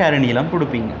சொல்லிக்க கருநீலம்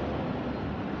கொடுப்பீங்க.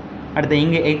 அடுத்து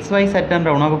இங்கே XY சட்டென்ற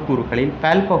உணவுக்கூறுகளில்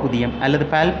பல்பகுதியம் அல்லது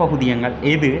பல்பகுதியங்கள்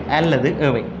எது அல்லது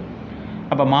எவை?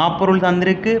 அப்போ மாப்பொருள்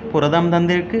தந்திருக்கு, புரதம்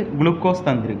தந்திருக்கு, குளுக்கோஸ்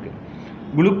தந்திருக்கு.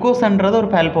 குளுக்கோஸ்ன்றது ஒரு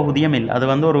பல்பகுதியம் இல்லை, அது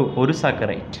வந்து ஒரு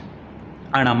சக்கரைட்.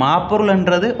 ஆனால்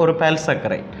மாப்பொருள்ன்றது ஒரு பல்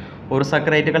சக்கரைட். ஒரு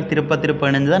சக்கரைட்டுகள் திருப்ப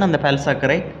இணைஞ்சு தான் அந்த பல்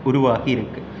சக்கரைட் உருவாகி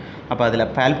இருக்குது. அப்போ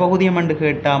அதில் பல்பகுதியம் என்று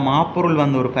கேட்டால் மாப்பொருள்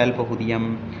வந்து ஒரு பல்பகுதியம்,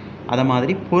 அதை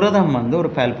மாதிரி புரதம் வந்து ஒரு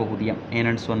பல்பகுதியம்.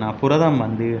 ஏன்னு சொன்னால் புரதம்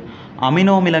வந்து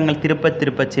அமினோமிலங்கள்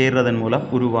திருப்ப சேர்றதன் மூலம்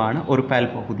உருவான ஒரு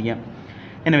பல்பகுதியம்.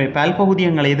 எனவே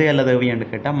பல்பகுதியங்கள் எது அல்லது எவை என்று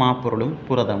கேட்டால் மாப்பொருளும்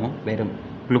புரதமும் வெறும்.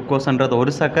 குளுக்கோஸ்ன்றது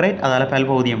ஒரு சக்கரைட், அதால்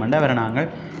பல்பகுதியம் என்று அவரை நாங்கள்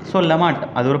சொல்ல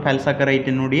மாட்டோம். அது ஒரு பல்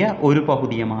சக்கரைட்டினுடைய ஒரு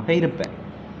பகுதியமாக இருப்பேன்.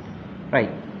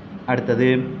 ரைட். அடுத்தது,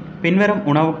 பின்வரும்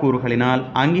உணவுக்கூறுகளினால்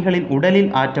அங்கிகளின்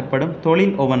உடலில் ஆற்றப்படும்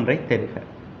தொழில் ஒவ்வொன்றை தெரிக.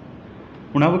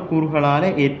 உணவுக்கூறுகளால்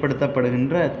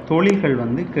ஏற்படுத்தப்படுகின்ற தொழில்கள்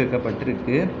வந்து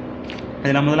கேட்கப்பட்டிருக்கு.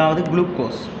 இதில் முதலாவது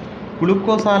குளுக்கோஸ்.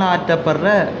 குளுக்கோஸால் ஆற்றப்படுற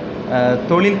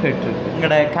தொழில் கேட்டிருக்கு.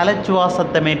 எங்களோட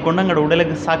கலச்சுவாசத்தை மேற்கொண்டு எங்களோட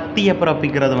உடலுக்கு சக்தியை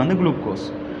பிறப்பிக்கிறது வந்து குளுக்கோஸ்.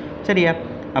 சரியா?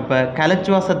 அப்போ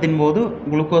கலச்சுவாசத்தின் போது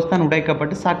குளுக்கோஸ் தான்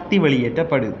உடைக்கப்பட்டு சக்தி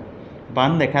வெளியேற்றப்படுது. இப்போ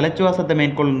அந்த கலச்சுவாசத்தை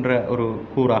மேற்கொள்கின்ற ஒரு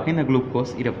கூறாக இந்த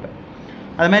குளுக்கோஸ் இருப்பேன்.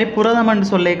 அது மாதிரி புரதம்னு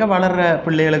சொல்லிக்க வளர்கிற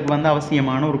பிள்ளைகளுக்கு வந்து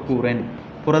அவசியமான ஒரு கூறன்.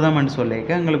 புரதம்னு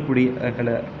சொல்லிக்க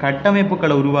எங்களை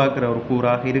கட்டமைப்புகளை உருவாக்குற ஒரு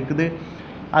கூறாக இருக்குது.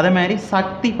 அதே மாதிரி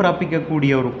சக்தி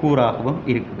பிறப்பிக்கக்கூடிய ஒரு கூறாகவும்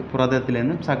இருக்குது.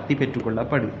 புரதத்திலேருந்து சக்தி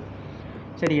பெற்றுக்கொள்ளப்படுது.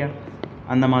 சரியா?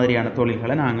 அந்த மாதிரியான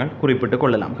தொழில்களை நாங்கள் குறிப்பிட்டு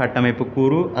கொள்ளலாம். கட்டமைப்பு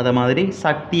கூறு, அதை மாதிரி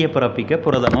சக்தியை பிறப்பிக்க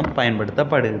புரதமும்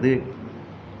பயன்படுத்தப்படுது.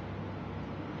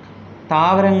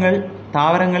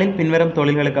 தாவரங்களில் பின்வரும்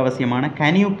தொழில்களுக்கு அவசியமான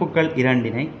கனியுப்புக்கள்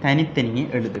 2 தனித்தனியே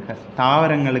எழுதுக.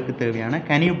 தாவரங்களுக்கு தேவையான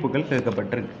கனியுப்புக்கள்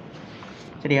கேட்கப்பட்டிருக்கு.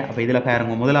 சரியா? அப்போ இதில்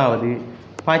பாருங்க, முதலாவது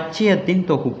பச்சையத்தின்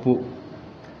தொகுப்பு.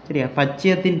 சரியா?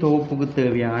 பச்சையத்தின் தொகுப்புக்கு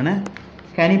தேவையான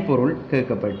கனிப்பொருள்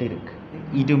கேட்கப்பட்டு இருக்கு.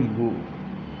 இரும்பு.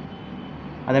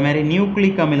 அதே மாதிரி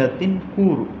நியூக்ளிக் அமிலத்தின்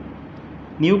கூறு.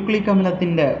 நியூக்ளிக்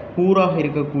அமிலத்தின் கூறாக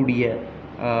இருக்கக்கூடிய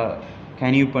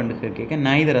கனியுப்பண்டு கேட்க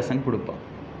நைதரசன் கொடுப்பான்.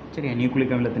 சரியா?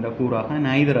 நியூக்ளிக் அமிலத்தின் கூறாக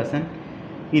நைதரசன்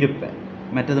இருப்பேன்.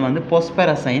 மற்றது வந்து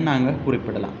பொஸ்பரஸையும் நாங்கள்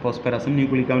குறிப்பிடலாம். பொஸ்பரஸும்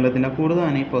நியூக்ளிக் அமிலத்தின் கூறு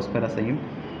தானே, பொஸ்பரஸையும்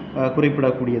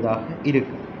குறிப்பிடக்கூடியதாக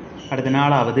இருக்குது. அடுத்த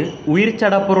 4வது, உயிர்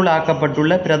சடப்பொருள்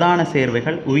ஆக்கப்பட்டுள்ள பிரதான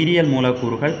சேர்வைகள் உயிரியல்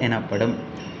மூலக்கூறுகள் எனப்படும்.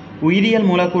 உயிரியல்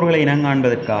மூலக்கூறுகளை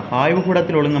இனங்காண்பதற்காக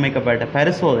ஆய்வுக்கூடத்தில் ஒழுங்கமைக்கப்பட்ட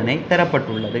பரிசோதனை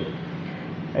தரப்பட்டுள்ளது.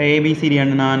 ஏபிசிடி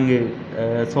 4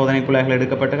 சோதனை குழாய்கள்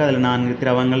எடுக்கப்பட்டது. அதில் 4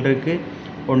 திரவங்கள் இருக்குது.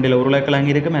 ஒன்றில்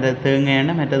உருளைக்கிழங்கு இருக்குது, மற்றது தேங்காய்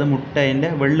எண்ணெய், மற்றது முட்டை என்ற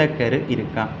வெள்ளைக்கரு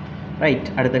இருக்கா. ரைட்.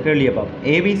 அடுத்த கேள்வியை பார்ப்போம்.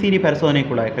 ஏபிசிடி பரிசோதனை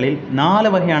குழாய்களில்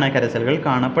 4 வகையான கரைசல்கள்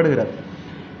காணப்படுகிறது.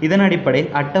 இதன்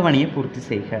அடிப்படையில் அட்டவணையை பூர்த்தி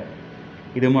செய்க.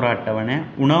 இது ஒரு அட்டவணை.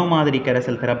 உணவு மாதிரி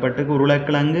கரைசல் தரப்பட்டு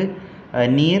உருளைக்கிழங்கு,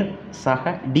 நீர்,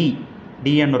 சக டி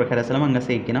என்ற ஒரு கரைசலும் அங்கே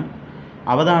சேர்க்கணும்.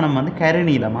 அவதானம் வந்து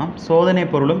கருநீளமாம். சோதனை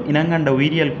பொருளும் இனங்கண்ட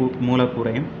உயிரியல்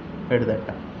மூலக்கூறையும்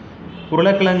எழுதட்டா.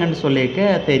 உருளைக்கிழங்குன்னு சொல்லிக்க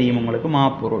தெரியும் உங்களுக்கு,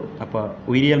 மாப்பொருள். அப்போ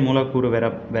உயிரியல் மூலக்கூறு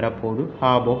வரப்போது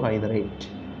கார்போஹைட்ரேட்.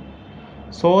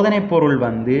 சோதனை பொருள்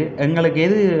வந்து எங்களுக்கு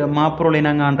எது மாப்பொருள்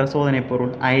இனங்கான்ற சோதனை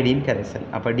பொருள்? அயடின் கரைசல்.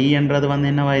 அப்போ டி என்றது வந்து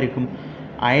என்னவா இருக்கும்?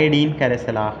 அயடின்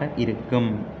கரைசலாக இருக்கும்.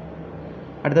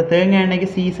 அடுத்த தேங்காய் எண்ணெய்க்கு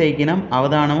சி சேர்க்கினம்.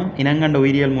 அவதானமும் இனங்கண்ட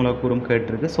உயிரியல் மூலக்கூறும்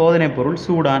கேட்டிருக்கு. சோதனை பொருள்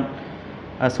சூடான்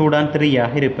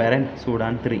 3 இருப்பார்.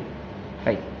 சூடான் 3.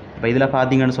 ரைட். இப்போ இதில்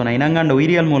பார்த்தீங்கன்னு சொன்னால் இனங்கண்ட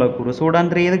உயிரியல் மூலக்கூறு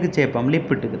சூடான் 3 எதுக்கு சேர்ப்போம்?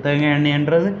 லிப்பிட்டுக்கு. தேங்காய்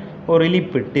எண்ணெய்ன்றது ஒரு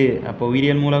லிப்பிட்டு. அப்போ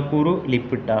உயிரியல் மூலக்கூறு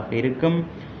லிப்பிட்டாக இருக்கும்.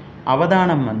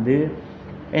 அவதானம் வந்து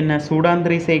என்ன? சூடான்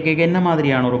 3 சேர்க்கைக்கு என்ன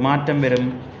மாதிரியான ஒரு மாற்றம்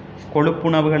வரும்?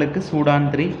 கொழுப்புணவுகளுக்கு சூடான்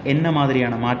 3 என்ன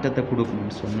மாதிரியான மாற்றத்தை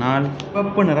கொடுக்கும்னு சொன்னால்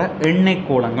சிவப்பு நிற எண்ணெய்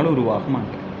கோலங்கள்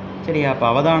உருவாகுமாங்க. சரியா? அப்போ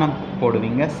அவதானம்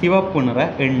போடுவீங்க. சிவப்பு நிற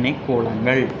எண்ணெய்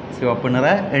கோலங்கள், சிவப்பு நிற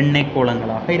எண்ணெய்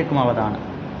கோலங்களாக இருக்கும் அவதானம்.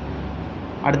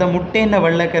 அடுத்த முட்டைன்ற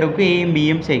வெள்ளைக்கருக்கு ஏயும்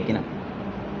பியும் சேர்க்கணும்.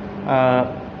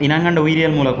 இனங்கண்ட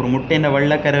உயிரியல் மூலக்கூறு முட்டைன்ற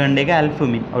வெள்ளைக்கரு அண்டைக்கு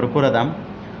அல்புமின் ஒரு புரதம்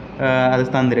அது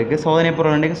தந்திருக்கு. சோதனை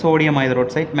பொருள் அண்டைக்கு சோடியம்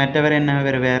ஹைட்ரோக்சைட், மற்றவர் என்ன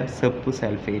வேறு செப்பு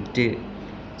சல்ஃபேட்டு.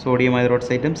 சோடியம்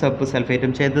ஹைட்ரோக்சைட்டும் செப்பு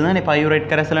சல்ஃபேட்டும் சேர்த்து தான் பையூரைட்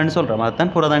கரைசல்னு சொல்கிறோம்.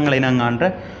 அதுதான் புரதங்களை இனங்கான்ற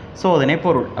சோதனை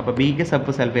பொருள். அப்போ பிக்கு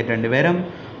செப்பு சல்ஃபேட் 2 பேரும்.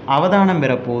 அவதானம்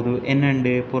பெறப்போது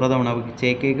என்னண்டு? புரத உணவுக்கு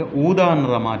சேர்க்க ஊதா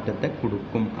நிற மாற்றத்தை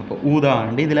கொடுக்கும். அப்போ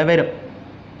ஊதாண்டு இதில் வரும்.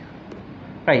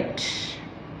 ரைட்.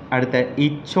 அடுத்த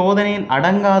இச்சோதனையில்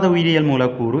அடங்காத உயிரியல்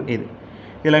மூலக்கூறு எது?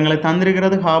 இதில் எங்களுக்கு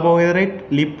தந்திருக்கிறது கார்போஹைட்ரேட்,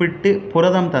 லிப்பிட்டு,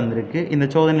 புரதம் தந்திருக்கு. இந்த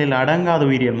சோதனையில் அடங்காத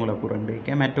உயிரியல் மூலக்கூறு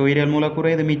இருக்கு. மற்ற உயிரியல்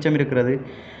மூலக்கூறு இது மிச்சம் இருக்கிறது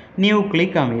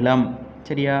நியூக்ளிக் அமிலம்.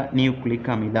 சரியா? நியூக்ளிக்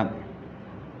அமிலம்.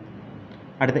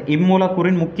 அடுத்து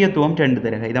இம்மூலக்கூறின் முக்கியத்துவம் 2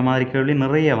 தருக. இதை மாதிரி கேள்வி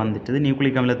நிறைய வந்துட்டுது.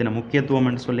 நியூக்ளிக் அமிலத்தின் முக்கியத்துவம்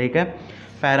என்று சொல்லிக்க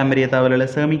பாரம்பரிய தகவல்களை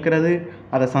சேமிக்கிறது,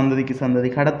 அதை சந்ததிக்கு சந்ததி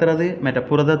கடத்துறது, மற்ற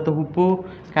புரத தொகுப்பு,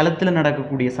 களத்தில்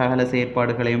நடக்கக்கூடிய சகல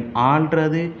செயற்பாடுகளையும்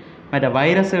ஆள்றது, மற்ற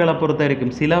வைரஸுகளை பொறுத்த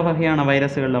வரைக்கும் சில வகையான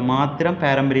வைரஸுகளில் மாத்திரம்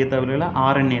பாரம்பரிய தகவல்களை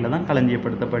RNAல தான்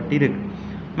களஞ்சியப்படுத்தப்பட்டு இருக்கு.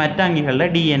 மற்ற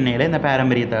அங்கிகளில் டிஎன்ஏல இந்த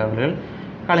பாரம்பரிய தகவல்கள்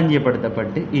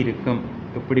களஞ்சியப்படுத்தப்பட்டு இருக்கும்.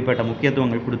 இப்படிப்பட்ட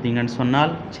முக்கியத்துவங்கள் கொடுத்தீங்கன்னு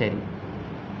சொன்னால் சரி.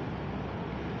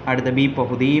 அடுத்த பி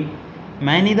பகுதி,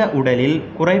 மனித உடலில்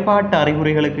குறைபாட்டு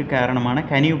அறிகுறிகளுக்கு காரணமான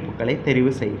கனிவுப்புக்களை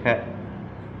தெரிவு செய்க.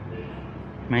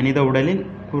 மனித உடலில்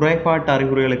குறைபாட்டு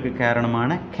அறிகுறிகளுக்கு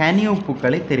காரணமான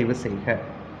கனிவுப்புக்களை தெரிவு செய்க.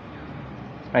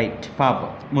 ரைட்,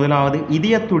 பார்ப்போம். முதலாவது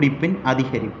இதய துடிப்பின்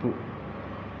அதிகரிப்பு.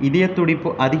 இதய துடிப்பு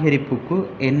அதிகரிப்புக்கு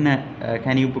என்ன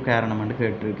கனிவுப்பு காரணம் என்று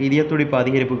கேட்டிருக்கு. இதய துடிப்பு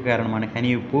அதிகரிப்புக்கு காரணமான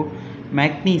கனிவுப்பு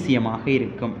மெக்னீசியமாக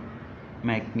இருக்கும்.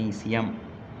 மெக்னீசியம்.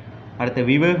 அடுத்த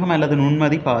விவேகம் அல்லது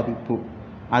நுண்மதி பாதிப்பு,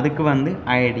 அதுக்கு வந்து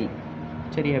அயடின்.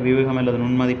 சரியா? விவேகம் அல்லது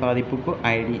நுண்மதி பாதிப்புக்கு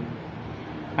அயடின்.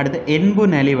 அடுத்து எண்பு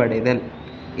நலிவடைதல்.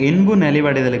 எண்பு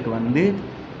நலிவடைதலுக்கு வந்து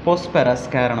பொஸ்பரஸ்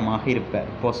காரணமாக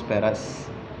இருப்பார். பொஸ்பரஸ்.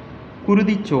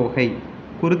 குருதிச்சோகை.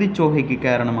 குருதிச்சோகைக்கு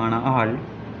காரணமான ஆள்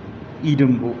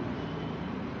இரும்பு.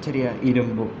 சரியா?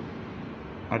 இரும்பு.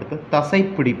 அடுத்து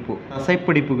தசைப்பிடிப்பு.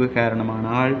 தசைப்பிடிப்புக்கு காரணமான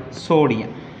ஆள்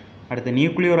சோடியம். அடுத்து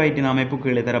நியூக்ளியோரைட்டின் அமைப்பு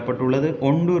கீழே தரப்பட்டுள்ளது.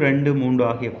 1, 2, 3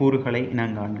 ஆகிய கூறுகளை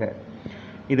இனங்காண்க.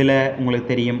 இதில் உங்களுக்கு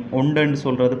தெரியும், ஒன்றுன்னு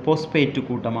சொல்கிறது பொஸ்பேட்டு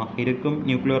கூட்டமாக இருக்கும்.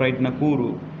 நியூக்ளியோரைட்டின கூறு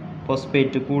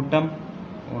பொஸ்பேட்டு கூட்டம்.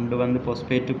 ஒன்று வந்து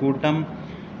பொஸ்பேட்டு கூட்டம்.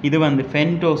 இது வந்து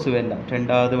ஃபென்டோசு வெல்லம்.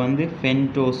 2வது வந்து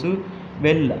ஃபென்டோசு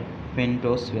வெல்லம்.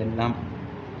 ஃபென்டோஸ் வெல்லம்.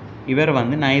 இவர்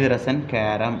வந்து நைதரசன்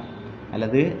கேரம்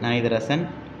அல்லது நைதரசன்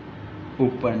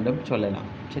உப்பு என்றும் சொல்லலாம்.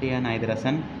 சரியா?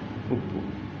 நைதரசன் உப்பு.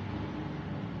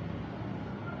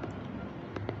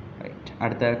 ரைட்.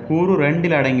 அடுத்த கூறு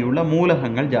 2 அடங்கியுள்ள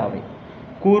மூலகங்கள் யாவை?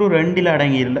 கூறு 2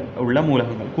 அடங்கியுள்ள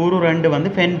மூலகங்கள். கூறு 2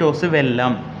 வந்து ஃபென்டோசு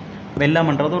வெல்லம்.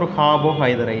 வெல்லம்ன்றது ஒரு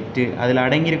கார்போஹைட்ரேட்டு. அதில்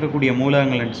அடங்கியிருக்கக்கூடிய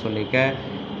மூலகங்கள் என்று சொல்லிக்க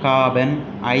கார்பன்,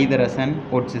 ஐதரசன்,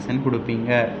 ஆக்சிஜன்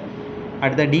கொடுப்பீங்க.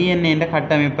 அடுத்த டிஎன்ஏன்ற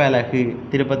கட்டமைப்பு அலகு.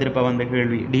 திருப்ப வந்த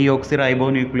கேள்வி. டியோக்சிரைபோ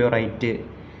நியூக்ளியோரைட்டு.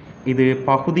 இது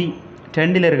பகுதி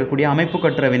 2 இருக்கக்கூடிய அமைப்பு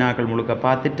கட்டுற வினாக்கள் முழுக்க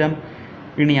பார்த்துட்டோம்.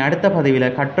 இனி அடுத்த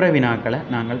பதிவில் கட்டுரை வினாக்களை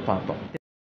நாங்கள் பார்ப்போம்.